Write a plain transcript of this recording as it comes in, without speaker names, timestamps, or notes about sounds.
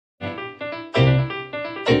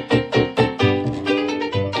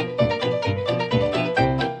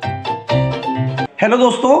Hello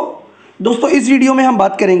दोस्तों इस video में हम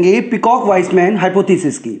बात करेंगे पिकॉक वाइसमैन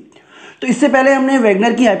हाइपोथेसिस की। तो इससे पहले हमने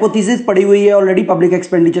वैगनर की हाइपोथेसिस पढ़ी हुई है ऑलरेडी पब्लिक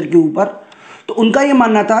एक्सपेंडिचर के ऊपर। तो उनका ये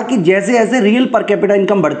मानना था कि जैसे जैसे रियल पर कैपिटा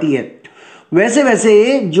इनकम बढ़ती है वैसे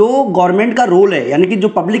वैसे जो गवर्नमेंट का रोल है यानी कि जो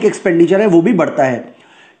पब्लिक एक्सपेंडिचर है वो भी बढ़ता है,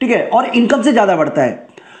 ठीक है, और इनकम से ज़्यादा बढ़ता है।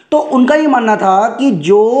 तो उनका ये मानना था कि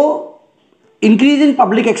जो इंक्रीज इन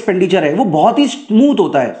पब्लिक एक्सपेंडिचर है वो बहुत ही स्मूथ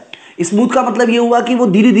होता है। स्मूथ का मतलब ये हुआ कि वो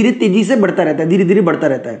धीरे धीरे तेजी से बढ़ता रहता है, धीरे धीरे बढ़ता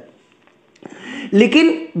रहता है।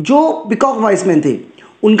 लेकिन जो पिकॉक वाइसमैन थे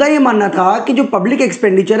उनका ये मानना था कि जो पब्लिक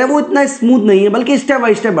एक्सपेंडिचर है वो इतना स्मूथ नहीं है बल्कि स्टेप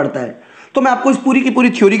बाय स्टेप बढ़ता है। तो मैं आपको इस पूरी की पूरी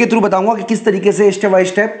थ्योरी के थ्रू बताऊंगा कि किस तरीके से step by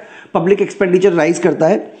step public expenditure rise करता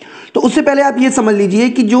है। तो उससे पहले आप ये समझ लीजिए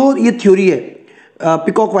कि जो ये थ्योरी है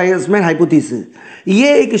पिकॉक वाइसमैन हाइपोथेसिस,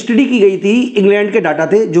 ये एक स्टडी की गई थी, इंग्लैंड के डाटा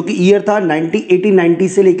थे जो कि ईयर था 1890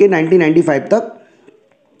 से लेके 1995 तक।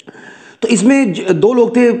 तो इसमें दो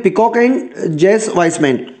लोग थे, पिकॉक एंड जेस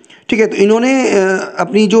वाइसमैन, ठीक है। तो इन्होंने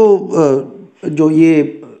अपनी जो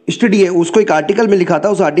ये स्टडी है उसको एक आर्टिकल में लिखा था।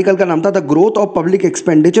 उस आर्टिकल का नाम था the growth of public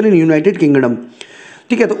expenditure in United kingdom,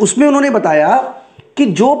 ठीक है। तो उसमें उन्होंने बताया कि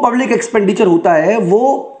जो पब्लिक एक्सपेंडिचर होता है वो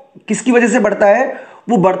किसकी वजह से बढ़ता है।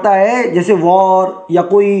 वो बढ़ता है जैसे वॉर या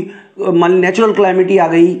कोई नेचुरल क्लाइमिटी आ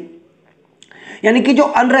गई, यानी कि जो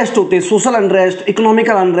अनरेस्ट होते हैं, सोशल अनरेस्ट,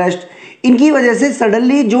 इकोनॉमिकल अनरेस्ट, इनकी वजह से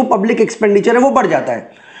सडनली जो पब्लिक एक्सपेंडिचर है वो बढ़ जाता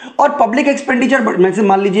है। और पब्लिक एक्सपेंडिचर जैसे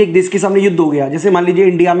मान लीजिए एक देश के सामने युद्ध हो गया, जैसे मान लीजिए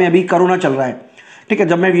इंडिया में अभी कोरोना चल रहा है, ठीक है।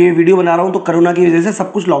 जब मैं ये वीडियो बना रहा हूँ तो कोरोना की वजह से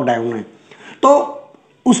सब कुछ लॉकडाउन है। तो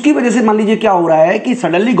उसकी वजह से मान लीजिए क्या हो रहा है कि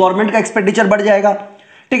सडनली गवर्नमेंट का एक्सपेंडिचर बढ़ जाएगा,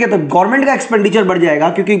 ठीक है। तो गवर्नमेंट का एक्सपेंडिचर बढ़ जाएगा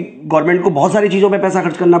क्योंकि गवर्नमेंट को बहुत सारी चीज़ों पे पैसा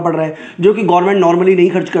खर्च करना पड़ रहा है जो कि गवर्नमेंट नॉर्मली नहीं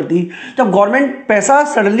खर्च करती। जब गवर्नमेंट पैसा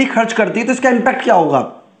सडनली खर्च करती है तो इसका इंपैक्ट क्या होगा?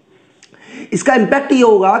 इसका इंपैक्ट ये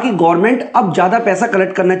होगा कि गवर्नमेंट अब ज़्यादा पैसा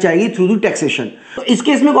कलेक्ट करना चाहेगी थ्रू द टैक्सेशन। तो इस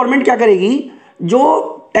केस में गवर्नमेंट क्या करेगी,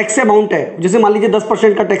 जो टैक्स अमाउंट है, जैसे मान लीजिए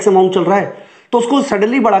 10% का टैक्स अमाउंट चल रहा है तो उसको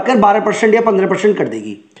सडनली बढ़ाकर 12% या 15% कर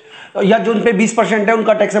देगी, या जो उन पे 20% है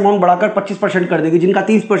उनका टैक्स अमाउंट बढ़ाकर 25% कर देगी, जिनका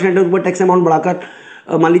 30% है उन पर टैक्स अमाउंट बढ़ाकर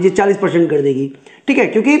मान लीजिए 40% कर देगी, ठीक है।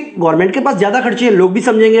 क्योंकि गवर्नमेंट के पास ज़्यादा खर्चे हैं, लोग भी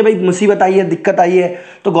समझेंगे भाई मुसीबत आई है, दिक्कत आई है,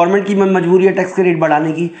 तो गवर्नमेंट की मजबूरी है टैक्स का रेट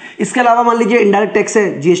बढ़ाने की। इसके अलावा मान लीजिए इनडायरेक्ट टैक्स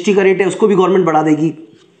है, जीएसटी का रेट है, उसको भी गवर्नमेंट बढ़ा देगी।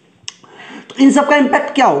 तो इन सब का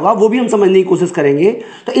इंपैक्ट क्या होगा वो भी हम समझने की कोशिश करेंगे।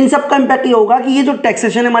 तो इन सब का इंपैक्ट ये होगा कि ये जो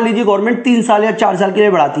टैक्सेशन है मान लीजिए गवर्नमेंट 3 साल या 4 साल के लिए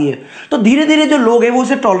बढ़ाती है, तो धीरे धीरे जो लोग हैं वो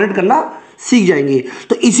उसे टॉलरेट करना सीख जाएंगे।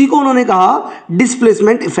 तो इसी को उन्होंने कहा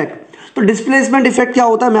डिस्प्लेसमेंट इफेक्ट। तो डिस्प्लेसमेंट इफेक्ट क्या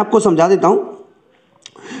होता है मैं आपको समझा देता हूं।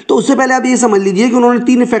 तो उससे पहले आप ये समझ लीजिए कि उन्होंने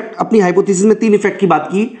 3 इफेक्ट अपनी हाइपोथेसिस में 3 इफेक्ट की बात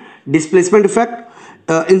की, डिस्प्लेसमेंट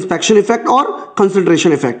इफेक्ट, इंस्पेक्शन इफेक्ट और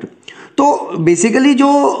कंसंट्रेशन इफेक्ट। तो बेसिकली जो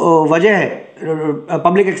वजह है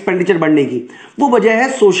पब्लिक एक्सपेंडिचर बढ़ने की वो वजह है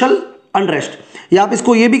सोशल अनरेस्ट, या आप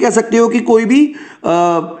इसको ये भी कह सकते हो कि कोई भी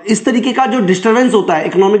इस तरीके का जो डिस्टर्बेंस होता है,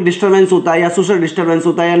 इकोनॉमिक डिस्टर्बेंस होता है या सोशल डिस्टर्बेंस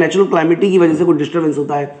होता है या नेचुरल क्लाइमेटी की वजह से कोई डिस्टर्बेंस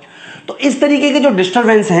होता है, तो इस तरीके के जो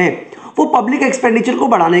डिस्टर्बेंस हैं वो पब्लिक एक्सपेंडिचर को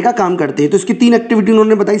बढ़ाने का काम करते हैं। तो इसकी 3 एक्टिविटी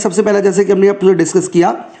उन्होंने बताई। सबसे पहला जैसे कि हमने आपसे डिस्कस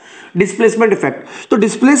किया डिस्प्लेसमेंट इफेक्ट। तो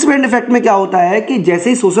डिस्प्लेसमेंट इफेक्ट में क्या होता है कि जैसे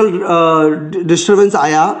ही सोशल डिस्टर्बेंस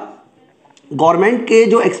आया, गवर्नमेंट के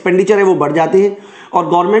जो एक्सपेंडिचर है वो बढ़ जाते हैं और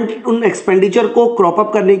गवर्नमेंट उन एक्सपेंडिचर को क्रॉप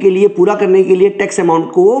अप करने के लिए, पूरा करने के लिए टैक्स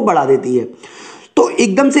अमाउंट को बढ़ा देती है। तो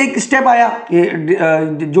एकदम से एक स्टेप आया,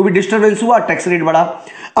 जो भी डिस्टर्बेंस हुआ टैक्स रेट बढ़ा,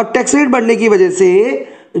 और टैक्स रेट बढ़ने की वजह से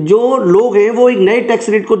जो लोग हैं वो एक नए टैक्स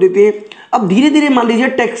रेट को देते हैं। अब धीरे धीरे मान लीजिए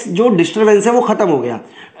टैक्स जो डिस्टर्बेंस है वो खत्म हो गया,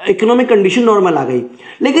 इकोनॉमिक कंडीशन नॉर्मल आ गई,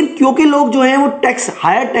 लेकिन क्योंकि लोग जो हैं वो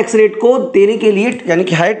हायर टैक्स रेट को देने के लिए, यानी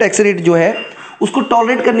कि हायर टैक्स रेट जो है उसको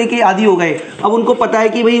टॉलरेट करने के आदी हो गए। अब उनको पता है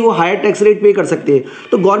कि भाई वो हायर टैक्स रेट पे कर सकते हैं,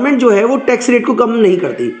 तो गवर्नमेंट जो है वो टैक्स रेट को कम नहीं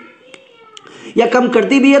करती, या कम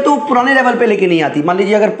करती भी है तो पुराने लेवल पे लेके नहीं आती। मान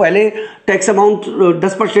लीजिए अगर पहले टैक्स अमाउंट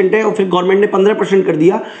 10% है और फिर गवर्नमेंट ने 15% कर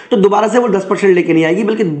दिया तो दोबारा से वो 10% लेके नहीं आएगी,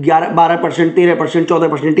 बल्कि 12%, 13%,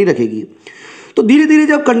 14% ही रखेगी। तो धीरे धीरे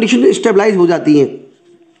जब कंडीशन स्टेबलाइज हो जाती है,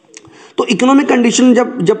 तो इकोनॉमिक कंडीशन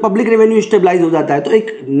जब पब्लिक रेवेन्यू स्टेबलाइज हो जाता है तो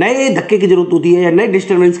एक नए धक्के की जरूरत होती है या नए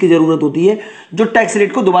डिस्टर्बेंस की जरूरत होती है जो टैक्स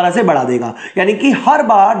रेट को दोबारा से बढ़ा देगा। यानी कि हर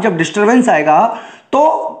बार जब डिस्टर्बेंस आएगा तो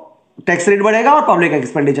टैक्स रेट बढ़ेगा और पब्लिक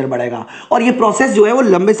एक्सपेंडिचर बढ़ेगा, और ये प्रोसेस जो है वो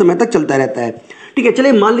लंबे समय तक चलता रहता है, ठीक है।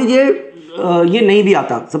 चलिए मान लीजिए ये नहीं भी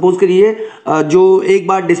आता, सपोज करिए जो एक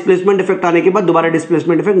बार डिस्प्लेसमेंट इफेक्ट आने के बाद दोबारा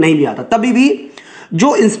डिस्प्लेसमेंट इफेक्ट नहीं भी आता, तभी भी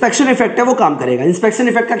जो इंस्पेक्शन इफेक्ट है वो काम करेगा। इंस्पेक्शन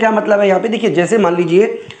इफेक्ट का क्या मतलब है यहाँ पे देखिए, जैसे मान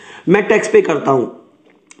लीजिए मैं टैक्स पे करता हूँ,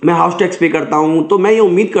 मैं हाउस टैक्स पे करता हूँ, तो मैं ये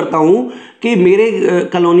उम्मीद करता हूँ कि मेरे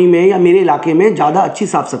कॉलोनी में या मेरे इलाके में ज़्यादा अच्छी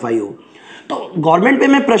साफ सफाई हो। तो गवर्नमेंट पे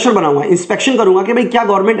मैं प्रेशर बनाऊंगा, इंस्पेक्शन करूंगा कि भाई क्या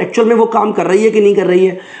गवर्नमेंट एक्चुअल में वो काम कर रही है कि नहीं कर रही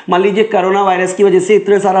है। मान लीजिए कोरोना वायरस की वजह से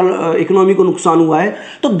इतने सारा इकोनॉमी को नुकसान हुआ है,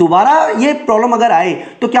 तो दोबारा ये प्रॉब्लम अगर आए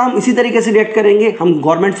तो क्या हम इसी तरीके से रिएक्ट करेंगे? हम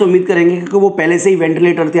गवर्नमेंट से उम्मीद करेंगे कि वो पहले से ही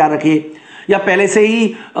वेंटिलेटर तैयार रखे या पहले से ही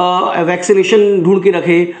वैक्सीनेशन ढूंढ के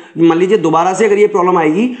रखे। मान लीजिए दोबारा से अगर ये प्रॉब्लम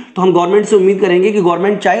आएगी तो हम गवर्नमेंट से उम्मीद करेंगे कि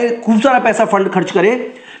गवर्नमेंट चाहे खूब सारा पैसा फंड खर्च करे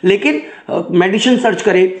लेकिन मेडिसिन सर्च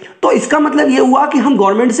करे। तो इसका मतलब ये हुआ कि हम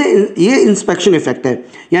गवर्नमेंट से, ये इंस्पेक्शन इफेक्ट है,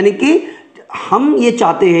 यानी कि हम ये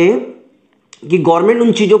चाहते हैं कि गवर्नमेंट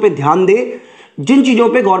उन चीज़ों पे ध्यान दे जिन चीज़ों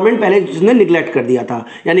पे गवर्नमेंट पहले जिसने निगलेक्ट कर दिया था,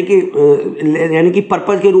 यानी कि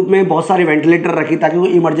पर्पज़ के रूप में बहुत सारे वेंटिलेटर रखे ताकि वो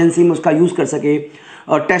इमरजेंसी में उसका यूज़ कर सके,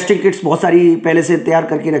 टेस्टिंग किट्स बहुत सारी पहले से तैयार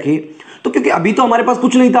करके रखे। तो क्योंकि अभी तो हमारे पास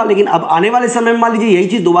कुछ नहीं था, लेकिन अब आने वाले समय में मान लीजिए यही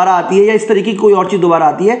चीज़ दोबारा आती है या इस तरीके की कोई और चीज़ दोबारा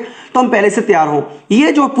आती है तो हम पहले से तैयार हों।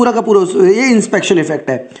 ये जो पूरा का पूरा ये इंस्पेक्शन इफेक्ट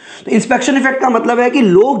है। तो इंस्पेक्शन इफेक्ट का मतलब है कि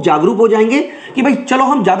लोग जागरूक हो जाएंगे कि भाई चलो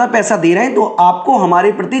हम ज़्यादा पैसा दे रहे हैं तो आपको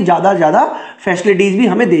हमारे प्रति ज़्यादा ज़्यादा फैसिलिटीज़ भी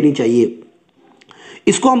हमें देनी चाहिए।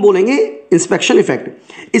 इसको हम बोलेंगे इंस्पेक्शन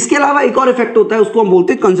इफेक्ट। इसके अलावा एक और इफेक्ट होता है, उसको हम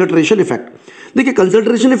बोलते हैं कंसंट्रेशन इफेक्ट। देखिए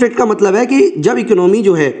कंसंट्रेशन इफेक्ट का मतलब है कि जब इकोनॉमी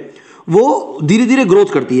जो है वो धीरे धीरे ग्रोथ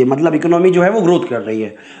करती है, मतलब इकोनॉमी जो है वो ग्रोथ कर रही है,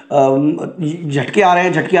 झटके आ रहे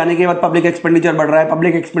हैं, झटके आने के बाद पब्लिक एक्सपेंडिचर बढ़ रहा है,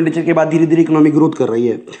 पब्लिक एक्सपेंडिचर के बाद धीरे धीरे इकोनॉमी ग्रोथ कर रही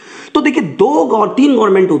है। तो देखिए तीन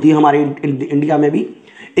गवर्नमेंट होती है हमारे इंडिया में भी।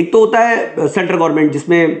 एक तो होता है सेंट्रल गवर्नमेंट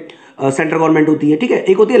जिसमें सेंट्रल गवर्नमेंट होती है, ठीक है।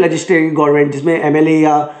 एक होती है लेजिस्लेटिव गवर्नमेंट जिसमें एमएलए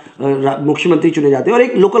या मुख्यमंत्री चुने जाते हैं, और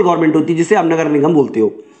एक लोकल गवर्नमेंट होती है जिसे आप नगर निगम बोलते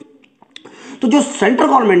हो। तो जो सेंट्रल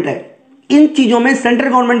गवर्नमेंट है, इन चीजों में सेंट्रल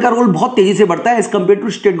गवर्नमेंट का रोल बहुत तेजी से बढ़ता है as compare to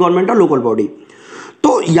state government और लोकल बॉडी।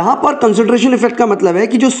 तो यहां पर कंसंट्रेशन इफेक्ट का मतलब है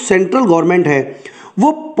कि जो सेंट्रल गवर्नमेंट है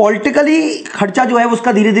वो पॉलिटिकली खर्चा जो है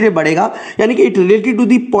उसका धीरे धीरे बढ़ेगा, यानी कि it related to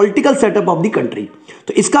the political setup of the country.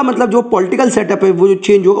 तो इसका मतलब जो पॉलिटिकल सेटअप है वो जो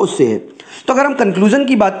चेंज होगा उससे है। तो अगर हम कंक्लूजन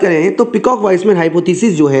की बात करें तो पिकॉक वाइसमैन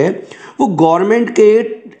हाइपोथेसिस जो है वो गवर्नमेंट के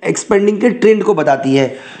एक्सपेंडिंग के ट्रेंड को बताती है,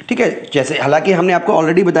 ठीक है। जैसे हालांकि हमने आपको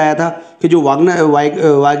ऑलरेडी बताया था कि जो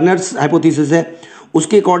वागनर्स हाइपोथेसिस है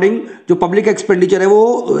उसके अकॉर्डिंग जो पब्लिक एक्सपेंडिचर है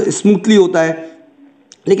वो स्मूथली होता है,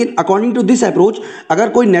 लेकिन अकॉर्डिंग टू दिस अप्रोच अगर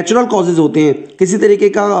कोई नेचुरल कॉजेज होते हैं, किसी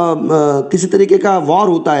तरीके का वॉर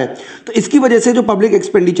होता है, तो इसकी वजह से जो पब्लिक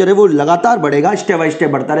एक्सपेंडिचर है वो लगातार बढ़ेगा, स्टेप बाय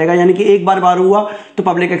स्टेप बढ़ता रहेगा। यानी कि एक बार वार हुआ तो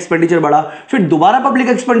पब्लिक एक्सपेंडिचर बढ़ा, फिर दोबारा पब्लिक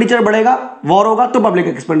एक्सपेंडिचर बढ़ेगा, वॉर होगा तो पब्लिक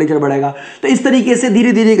एक्सपेंडिचर बढ़ेगा। तो इस तरीके से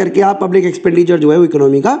धीरे धीरे करके आप पब्लिक एक्सपेंडिचर जो है वो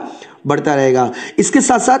इकोनॉमी का बढ़ता रहेगा। इसके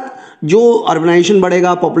साथ साथ जो अर्बनाइजेशन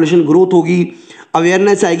बढ़ेगा, पॉपुलेशन ग्रोथ होगी,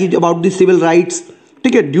 अवेयरनेस आएगी अबाउट द सिविल राइट्स,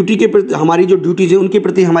 ठीक है। ड्यूटी के प्रति हमारी जो ड्यूटीज है उनके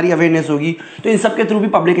प्रति हमारी अवेयरनेस होगी, तो इन सब के थ्रू भी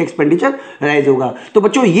पब्लिक एक्सपेंडिचर राइज होगा। तो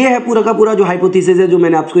बच्चों ये है पूरा का पूरा जो हाइपोथेसिस है जो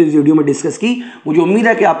मैंने आपको इस वीडियो में डिस्कस की। मुझे उम्मीद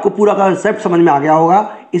है कि आपको पूरा का कंसेप्ट समझ में आ गया होगा।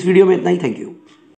 इस वीडियो में इतना ही। Thank you.